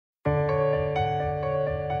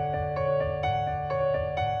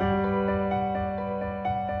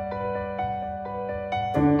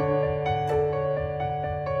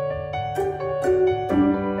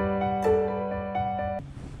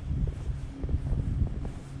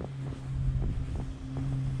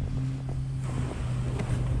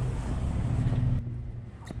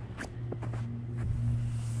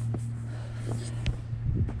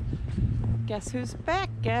Guess who's back,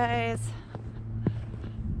 guys?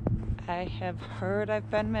 I have heard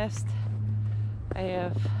I've been missed. I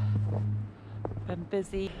have been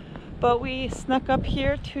busy. But we snuck up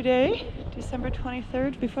here today, December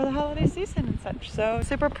 23rd, before the holiday season and such. So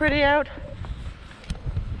super pretty out.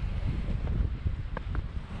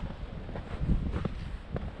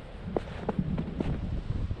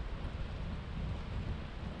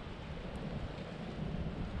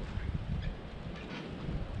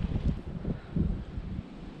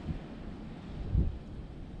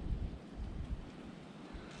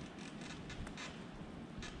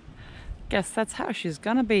 Guess that's how she's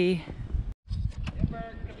gonna be. Timber,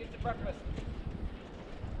 come eat some breakfast.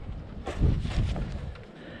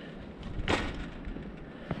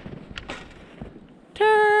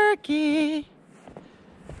 Turkey!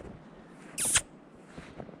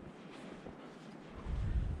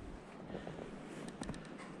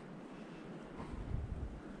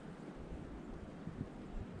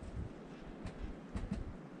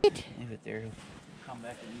 Leave it there. Come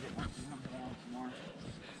back and eat it once you come down some more.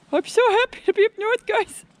 I'm so happy to be up north,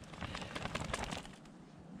 guys.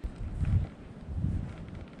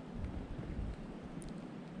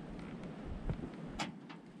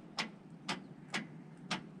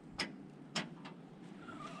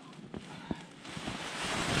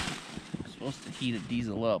 I'm supposed to heat a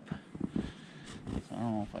diesel up. So I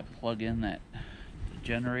don't know if I plug in that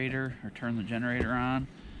generator or turn the generator on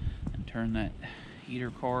and turn that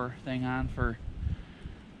heater core thing on for.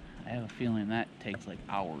 I have a feeling that takes like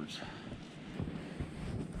hours.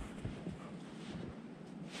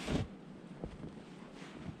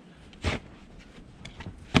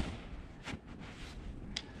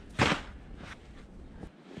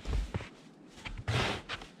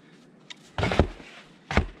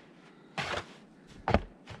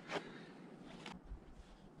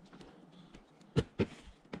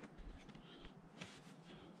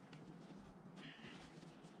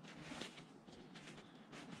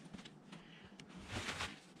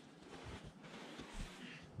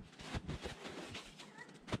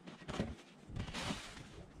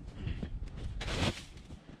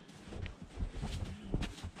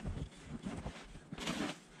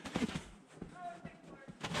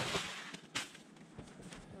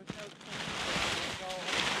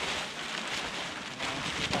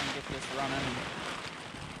 Running and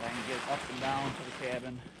I can get up and down to the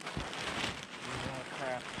cabin. There's a lot of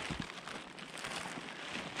crap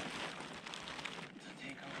to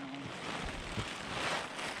take around.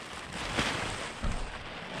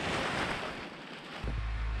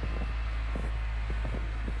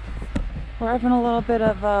 We're having a little bit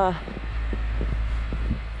of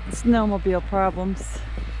snowmobile problems.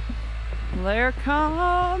 There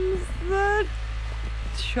comes the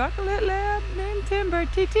chocolate lab named Timber.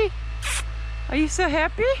 TT, are you so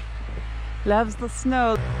happy? Loves the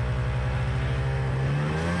snow.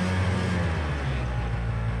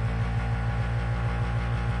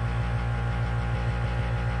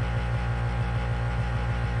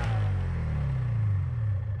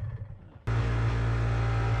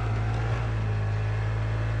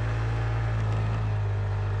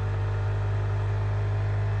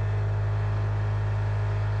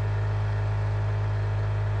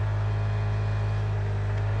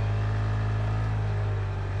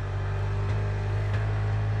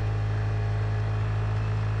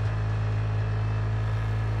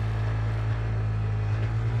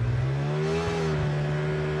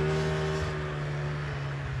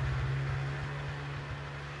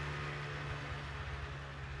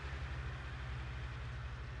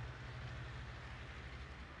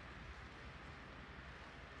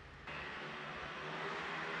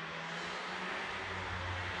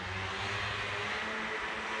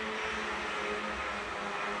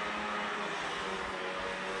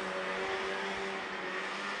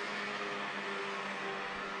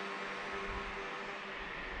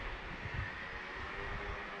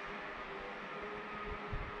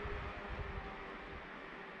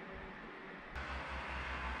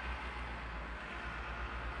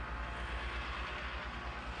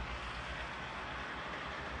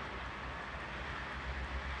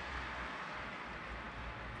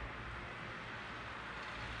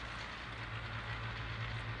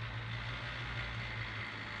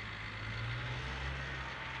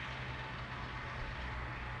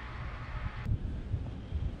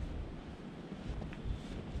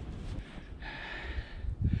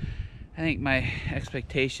 I think my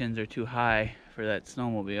expectations are too high for that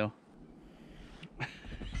snowmobile.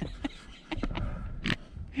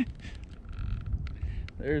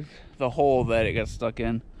 There's the hole that it got stuck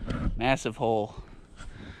in. Massive hole.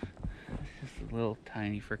 It's just a little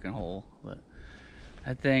tiny freaking hole, but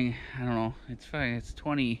That thing, I don't know, it's fine. It's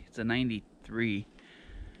a 93,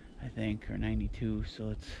 I think, or 92, so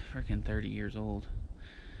it's freaking 30 years old.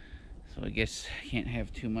 So I guess I can't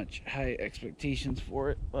have too much high expectations for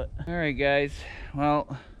it, but all right, guys.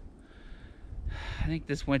 Well, I think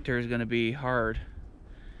this winter is gonna be hard.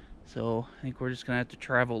 So I think we're just gonna have to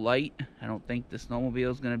travel light. I don't think the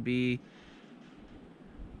snowmobile is gonna be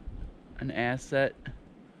an asset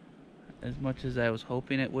as much as I was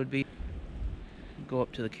hoping it would be. Go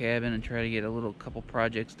up to the cabin and try to get a couple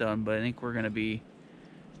projects done, but I think we're gonna be,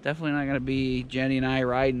 definitely not gonna be Jenny and I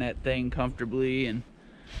riding that thing comfortably and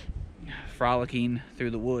frolicking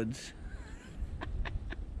through the woods.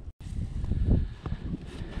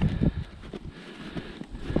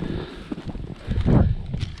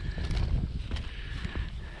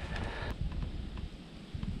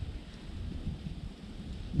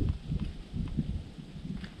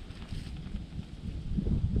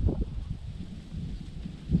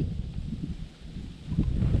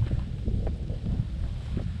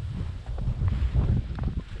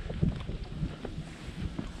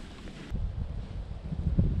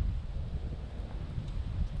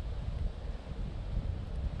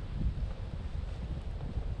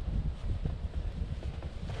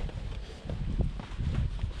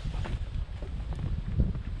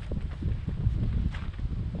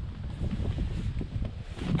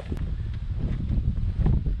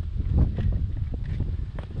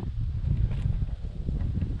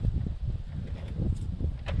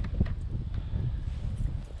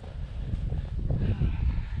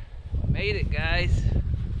 Made it, guys.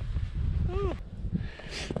 Whew.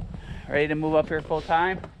 Ready to move up here full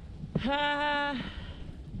time? Not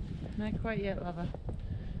quite yet, Lava.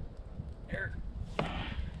 Here.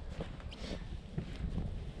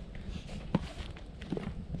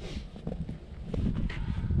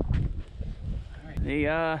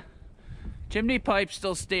 The chimney pipe's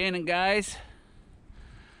still standing, guys.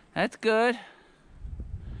 That's good.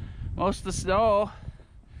 Most of the snow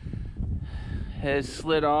has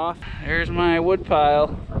slid off. There's my wood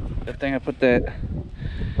pile. Good thing I put that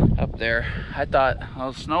up there. I thought,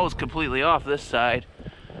 well, the snow is completely off this side,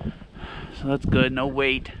 so that's good. No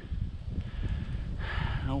weight.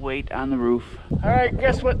 No weight on the roof. All right,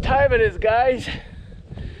 guess what time it is, guys?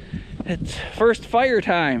 It's first fire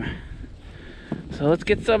time. So let's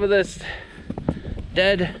get some of this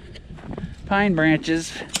dead pine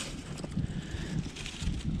branches.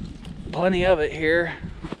 Plenty of it here.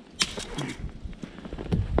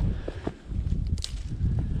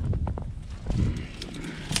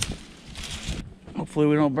 Hopefully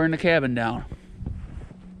we don't burn the cabin down.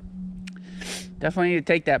 Definitely need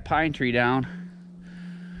to take that pine tree down.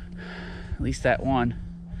 At least that one.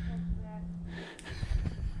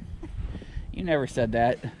 You never said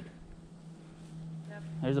that.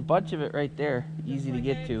 There's a bunch of it right there, easy to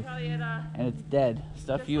get to, and it's dead.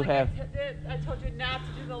 Stuff you have. I told you not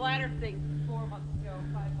to do the ladder thing 4 months ago,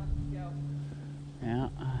 5 months ago. Yeah,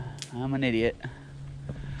 I'm an idiot.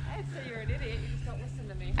 I didn't say you're an idiot, you just don't listen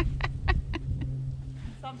to me.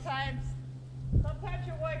 Sometimes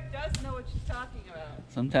your wife does know what she's talking about.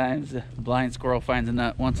 Sometimes the blind squirrel finds a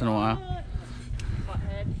nut once in a while.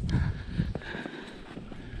 Butthead.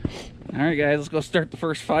 All right, guys, let's go start the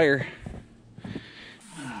first fire.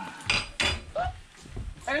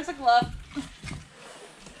 There's a glove.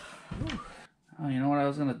 Oh, you know what I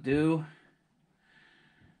was gonna do?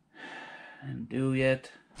 I didn't do yet.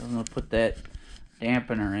 I was gonna put that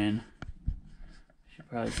dampener in. Should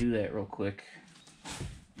probably do that real quick.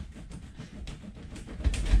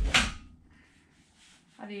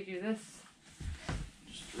 How do you do this?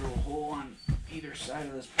 Just drill a hole on either side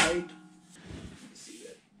of this pipe. See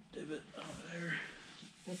that divot over there?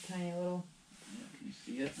 That tiny little. Yeah, can you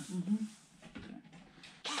see it? Mm-hmm.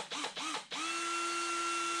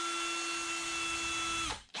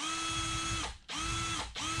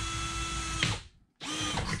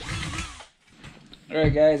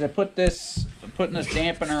 Alright guys, I'm putting this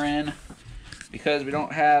dampener in because we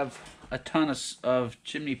don't have a ton of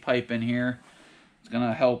chimney pipe in here. It's going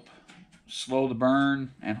to help slow the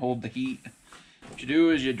burn and hold the heat. What you do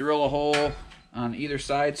is you drill a hole on either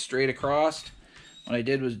side straight across. What I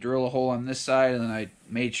did was drill a hole on this side, and then I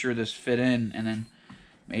made sure this fit in, and then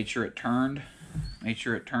made sure it turned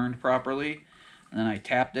properly, and then I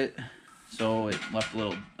tapped it so it left a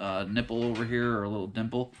little nipple over here, or a little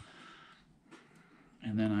dimple.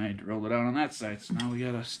 And then I drilled it out on that side. So now we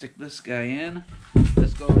gotta stick this guy in.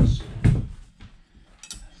 This goes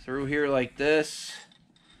through here like this.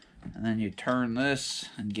 And then you turn this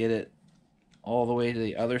and get it all the way to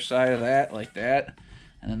the other side of that, like that.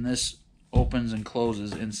 And then this opens and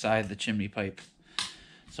closes inside the chimney pipe.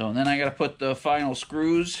 So then I got to put the final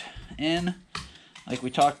screws in, like we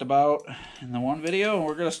talked about in the one video, and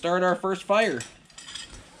we're going to start our first fire.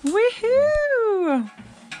 Woohoo!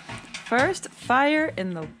 First fire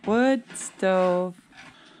in the wood stove.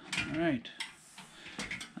 All right.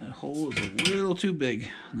 That hole is a little too big.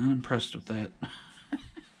 I'm not impressed with that.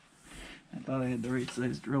 I thought I had the right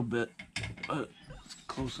size drill bit, but it's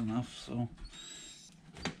close enough, so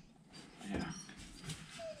yeah.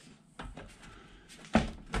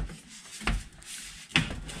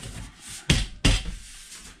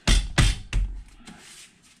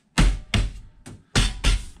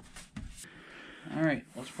 All right,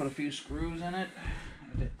 let's put a few screws in it.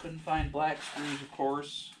 I couldn't find black screws, of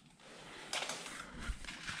course.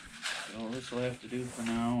 So this will have to do for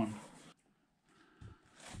now.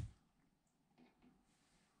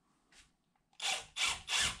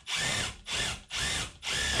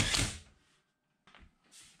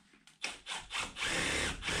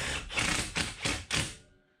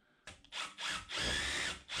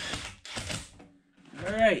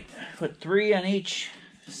 All right, put 3 on each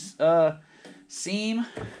seam.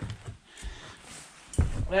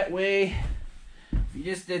 That way, if you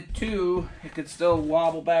just did 2, it could still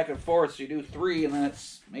wobble back and forth. So you do 3, and that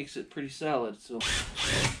makes it pretty solid. So,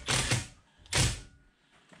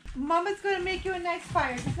 Mama's gonna make you a nice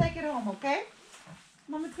fire, just like at home, okay?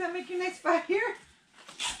 Mama's gonna make you a nice fire.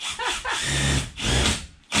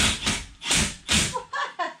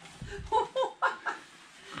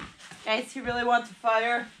 Guys, he really wants a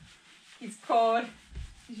fire. He's cold.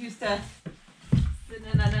 He's used to sitting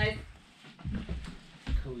in a nice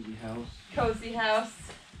cozy house.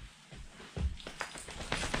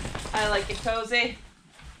 I like it cozy.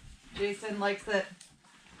 Jason likes it.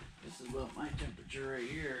 this is about my temperature right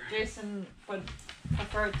here. Jason would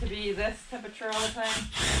prefer it to be this temperature all the time.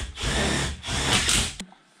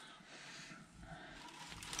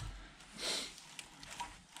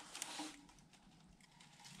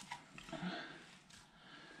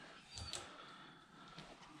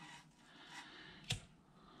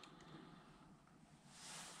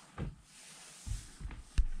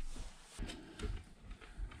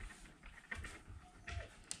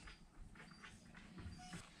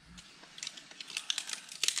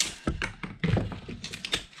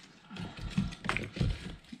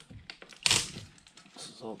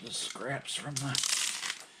 All the scraps from the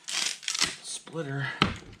splitter.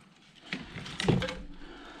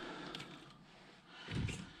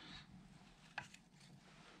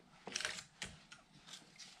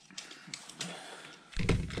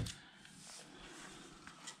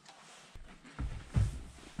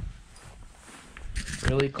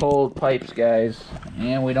 Really cold pipes, guys,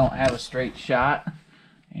 and we don't have a straight shot,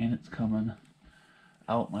 and it's coming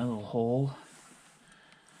out my little hole.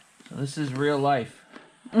 So this is real life.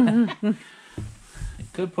 You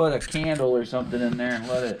could put a candle or something in there and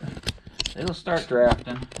let it, it'll start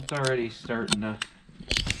drafting. It's already starting to.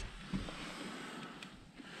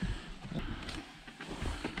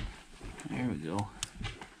 There we go.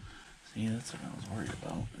 See, that's what I was worried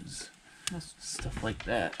about, is stuff like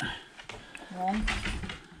that. Well,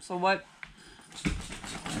 so what?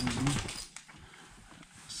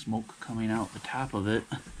 Smoke coming out the top of it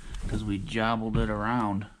because we jobbled it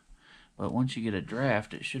around. But once you get a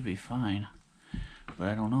draft, it should be fine. But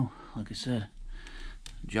I don't know. Like I said,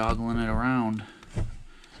 joggling it around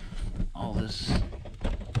all this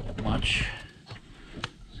much.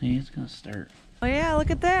 See, it's gonna start. Oh yeah,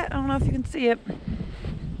 look at that. I don't know if you can see it,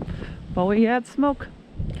 but we had smoke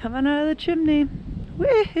coming out of the chimney.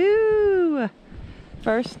 Woohoo!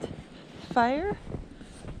 First fire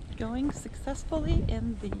going successfully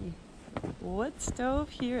in the wood stove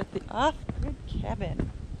here at the off-grid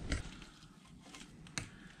cabin.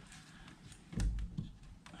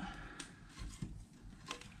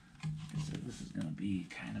 This is gonna be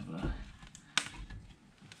kind of a,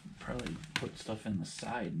 probably put stuff in the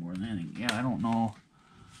side more than anything. Yeah, I don't know,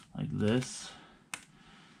 like this.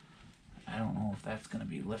 I don't know if that's gonna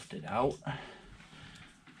be lifted out,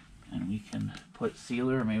 and we can put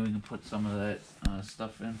sealer, or maybe we can put some of that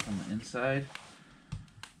stuff in from the inside,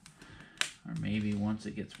 or maybe once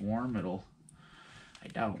it gets warm, it'll. I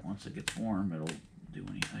doubt once it gets warm it'll do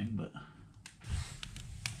anything, but.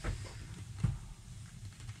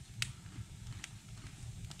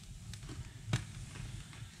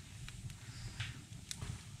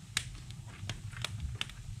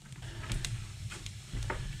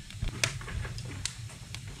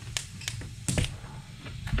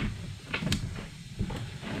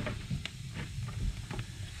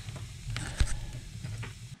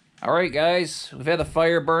 All right, guys, we've had the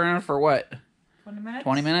fire burning for what? 20 minutes?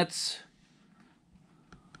 20 minutes?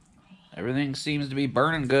 Everything seems to be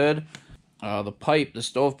burning good. The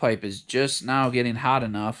stove pipe is just now getting hot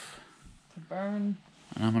enough to burn.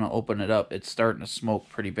 And I'm going to open it up. It's starting to smoke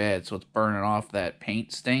pretty bad, so it's burning off that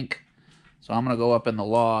paint stink. So I'm going to go up in the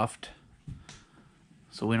loft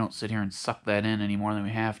so we don't sit here and suck that in any more than we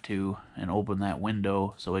have to, and open that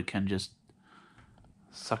window so it can just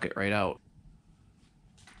suck it right out.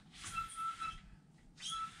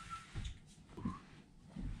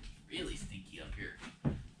 Really stinky up here.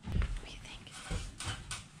 What do you think?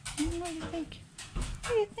 What do you think? What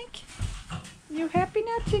do you think? You happy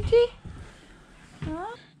now, Gigi?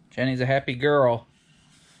 Huh? Jenny's a happy girl.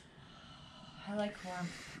 I like warm.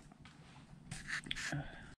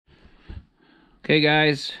 Okay,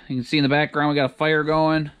 guys, you can see in the background we got a fire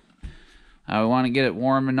going. We want to get it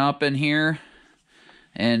warming up in here.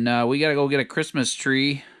 And we got to go get a Christmas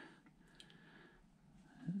tree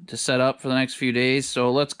to set up for the next few days.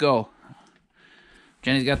 So let's go.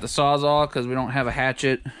 Jenny's got the Sawzall because we don't have a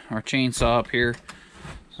hatchet or chainsaw up here.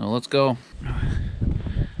 So let's go.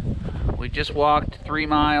 We just walked 3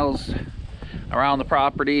 miles around the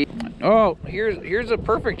property. Oh, here's a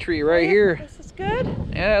perfect tree right here. This is good.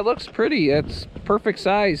 Yeah, it looks pretty. It's perfect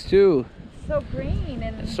size too. It's so green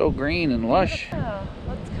and it's so green and lush. Yeah,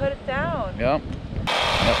 let's cut it down. Yep.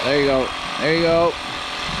 Yep. There you go. There you go.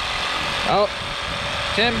 Oh,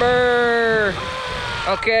 timber.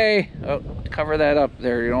 Okay. Oh, cover that up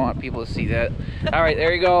there. You don't want people to see that. All right.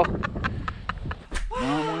 There you go.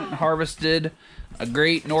 Mom went and harvested a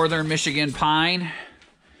great northern Michigan pine.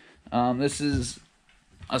 This is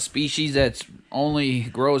a species that's only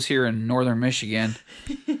grows here in northern Michigan.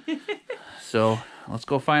 So let's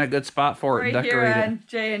go find a good spot for it and decorate right here it. on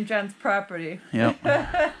Jay and Jen's property.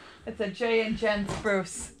 Yep. It's a Jay and Jen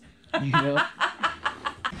spruce. Yep.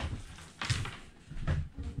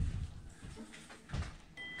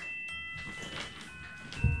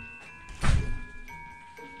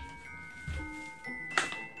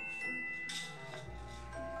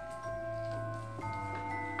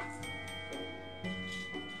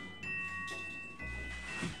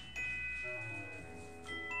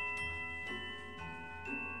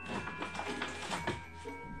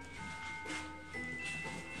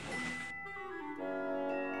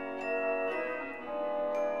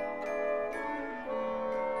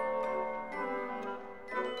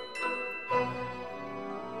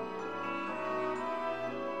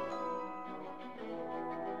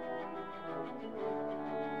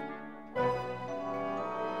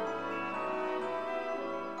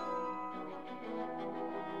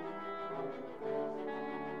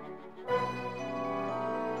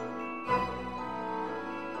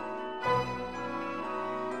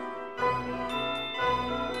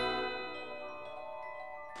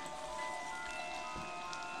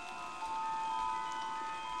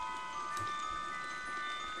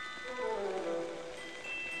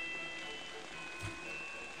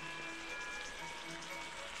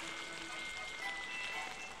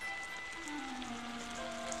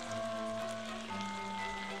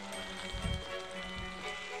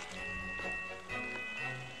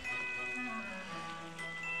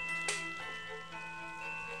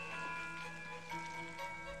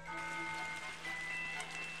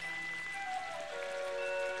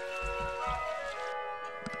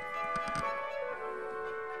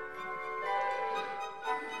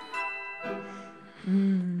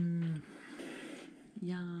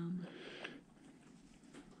 Yum.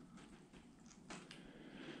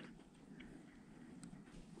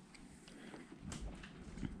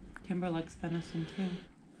 Kimber likes venison too.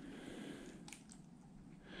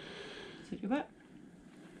 So do what?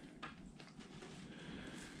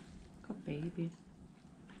 Good baby.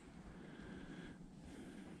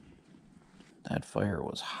 That fire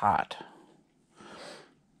was hot.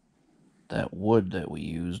 That wood that we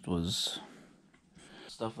used was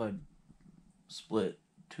stuff I split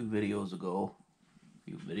 2 videos ago, a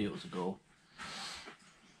few videos ago.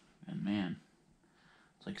 And man,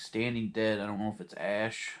 it's like standing dead. I don't know if it's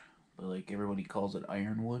ash, but like everybody calls it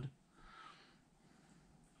ironwood.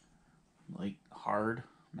 Like hard,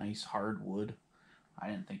 nice hard wood. I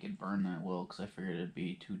didn't think it'd burn that well because I figured it'd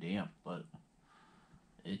be too damp, but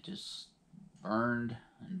it just burned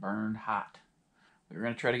and burned hot. We were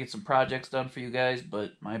going to try to get some projects done for you guys,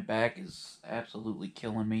 but my back is absolutely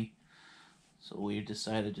killing me. So we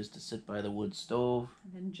decided just to sit by the wood stove.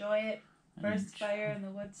 And enjoy it. First fire in the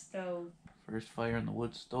wood stove. First fire in the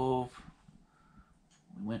wood stove.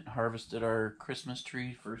 We went and harvested our Christmas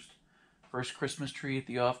tree. First Christmas tree at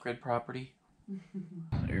the off-grid property.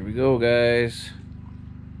 There we go, guys.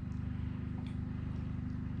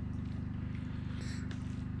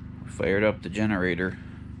 We fired up the generator.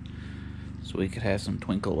 so we could have some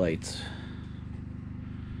twinkle lights.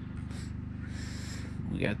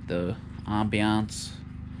 We got the ambiance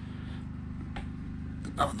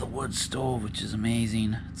of the wood stove, which is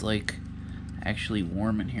amazing. It's like actually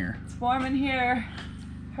warm in here. It's warm in here.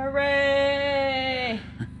 Hooray!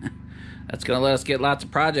 That's gonna let us get lots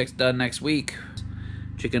of projects done next week.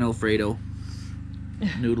 Chicken Alfredo.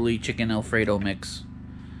 Noodly chicken Alfredo mix.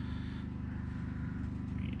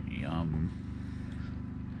 Yum.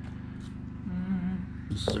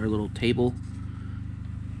 This is our little table.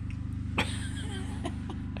 I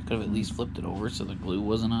could have at least flipped it over so the glue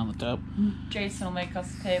wasn't on the top. Jason will make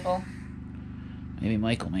us a table. Maybe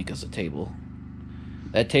Mike will make us a table.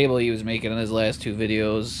 That table he was making in his last 2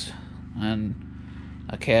 videos on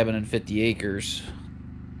a cabin in 50 acres.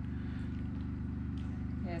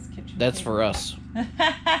 Yeah, his kitchen That's table. for us.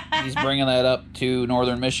 He's bringing that up to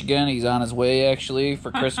northern Michigan. He's on his way actually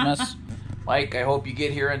for Christmas. Mike, I hope you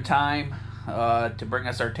get here in time to bring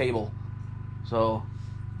us our table. So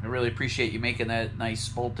I really appreciate you making that nice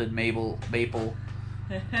spolted maple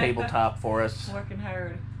tabletop for us. Working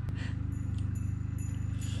hard.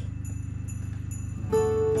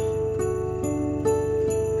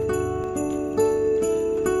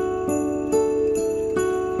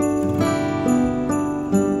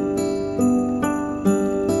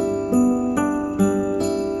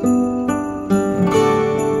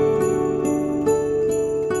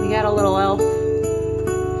 We got a little elf.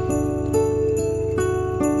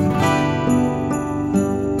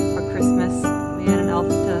 For Christmas, we had an elf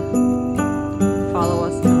to follow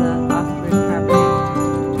us to the off-grid property.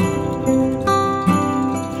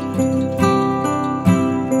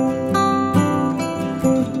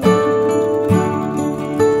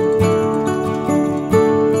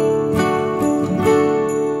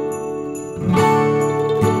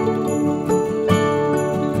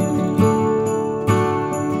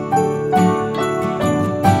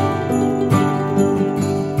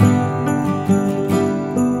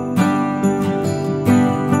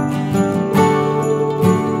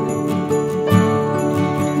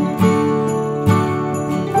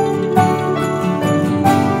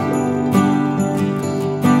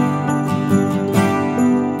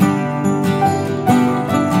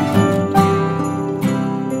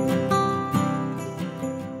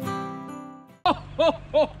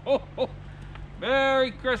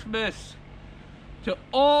 Merry Christmas to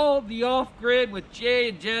all the off-grid with Jay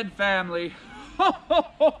and Jen family.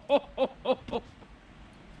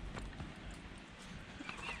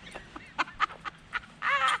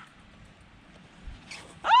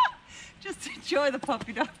 Just enjoy the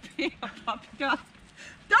puppy dog being a puppy dog.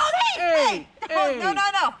 Don't eat! Hey, hey. No,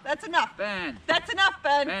 that's enough. Ben, That's enough,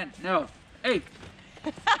 Ben. Ben, no. Hey,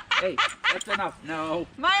 hey, that's enough. No.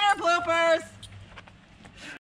 Minor bloopers.